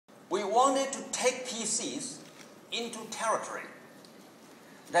wanted to take PCs into territory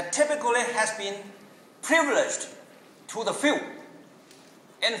that typically has been privileged to the few,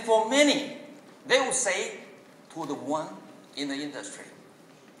 and for many, they would say to the one in the industry.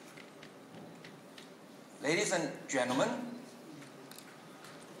 Ladies and gentlemen,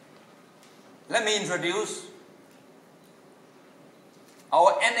 let me introduce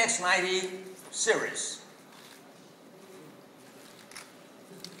our NX90 series.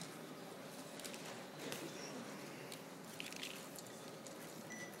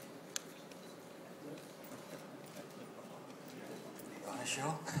 You want to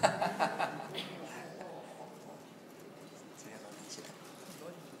show?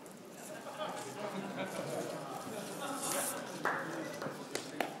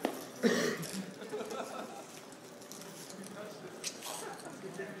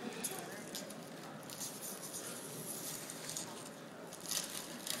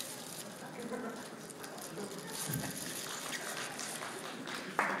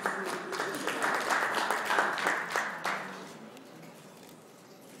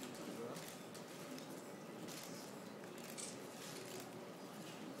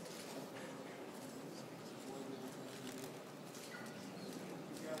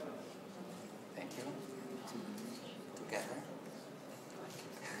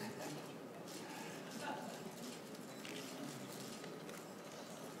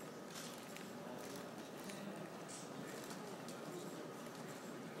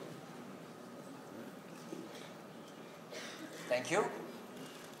 Thank you.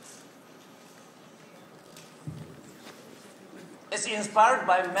 It's inspired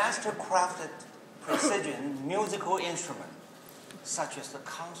by master-crafted precision musical instruments, such as the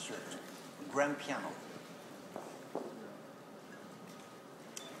concert grand piano.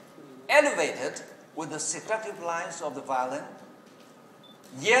 Elevated with the seductive lines of the violin,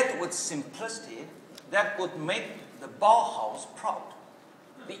 yet with simplicity that would make the Bauhaus proud.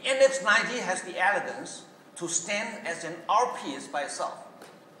 The NX90 has the elegance to stand as an art piece by itself.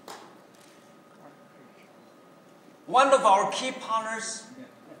 One of our key partners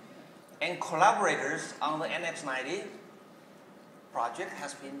and collaborators on the NX90 project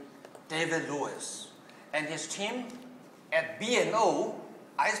has been David Lewis and his team at B&O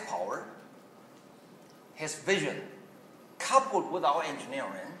Ice Power. His vision, coupled with our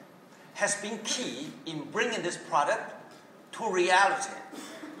engineering, has been key in bringing this product to reality.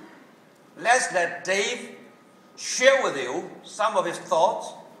 Let's let Dave share with you some of his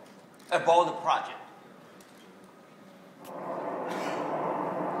thoughts about the project.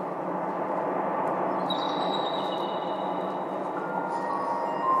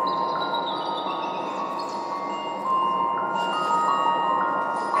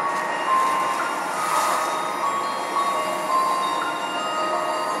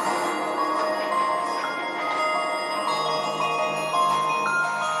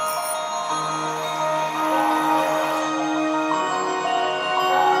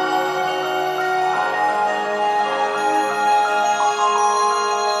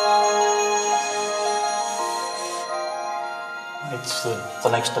 It's the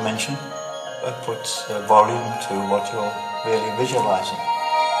next dimension. It puts volume to what you're really visualizing.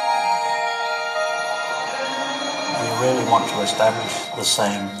 And you really want to establish the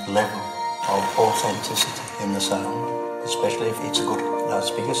same level of authenticity in the sound, especially if it's a good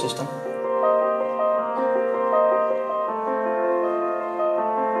loudspeaker system.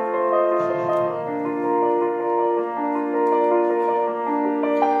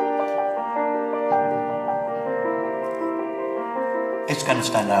 It's going to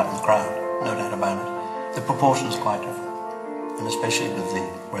stand out in the crowd, no doubt about it. The proportion is quite different, and especially with the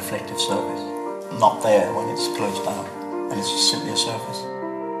reflective surface. Not there when it's closed down, and it's just simply a surface.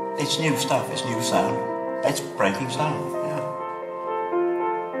 It's new stuff, it's new sound. It's breaking sound, yeah.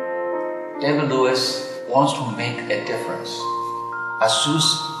 David Lewis wants to make a difference. ASUS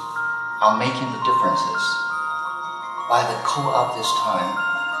are making the differences. By the co-op this time,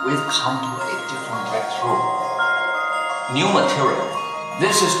 we've come to a different breakthrough. New material.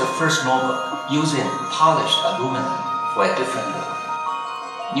 This is the first notebook using polished aluminum for a different look.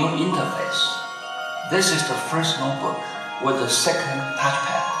 New interface. This is the first notebook with the second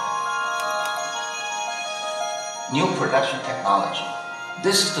touchpad. New production technology.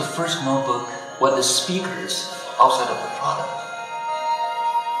 This is the first notebook with the speakers outside of the product.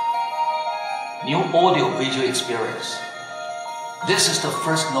 New audio-visual experience. This is the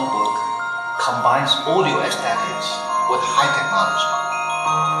first notebook combines audio aesthetics with high technology.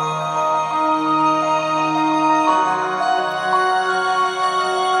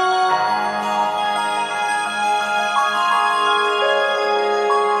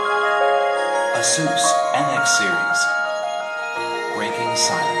 ASUS NX series, breaking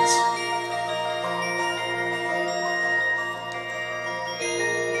silence.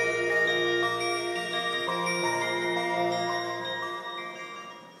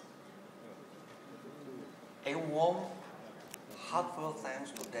 A warm, heartfelt thanks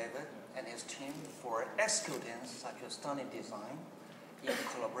to David and his team for executing such a stunning design in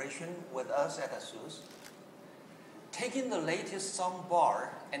collaboration with us at ASUS. Taking the latest soundbar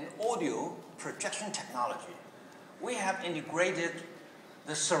and audio projection technology, we have integrated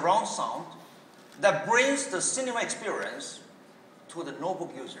the surround sound that brings the cinema experience to the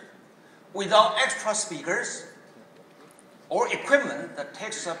notebook user without extra speakers or equipment that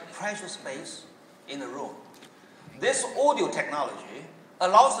takes up precious space in the room. This audio technology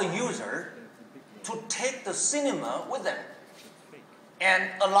allows the user to take the cinema with them and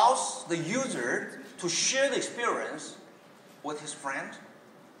allows the user to share the experience with his friend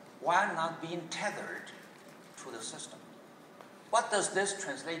while not being tethered to the system. What does this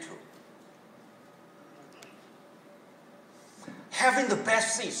translate to? Having the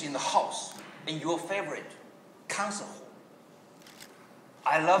best seats in the house in your favorite concert hall.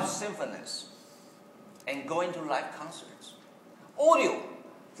 I love symphonies and going to live concerts. Audio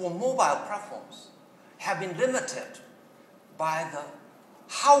for mobile platforms have been limited by the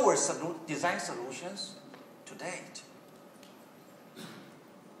hardware design solutions to date.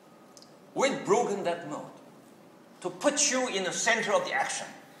 We've broken that mold to put you in the center of the action,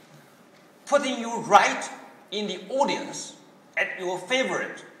 putting you right in the audience at your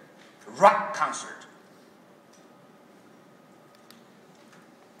favorite rock concert.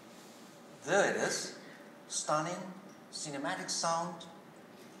 There it is, stunning cinematic sound.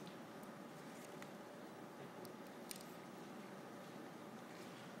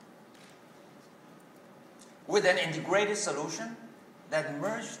 With an integrated solution that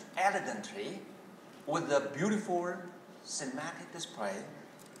merged elegantly with the beautiful cinematic display,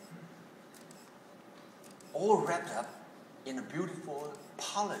 all wrapped up in a beautiful,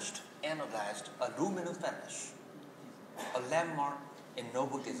 polished, anodized aluminum finish, a landmark in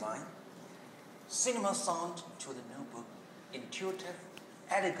notebook design. Cinema sound to the notebook, intuitive,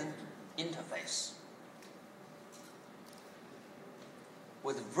 elegant interface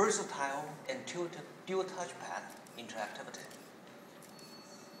with versatile, intuitive dual touchpad interactivity.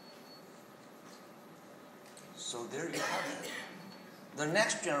 So there you have it. The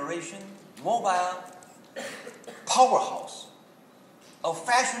next generation mobile powerhouse, a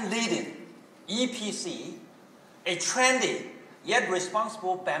fashion-leading EPC, a trendy yet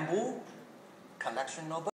responsible bamboo collection notebook.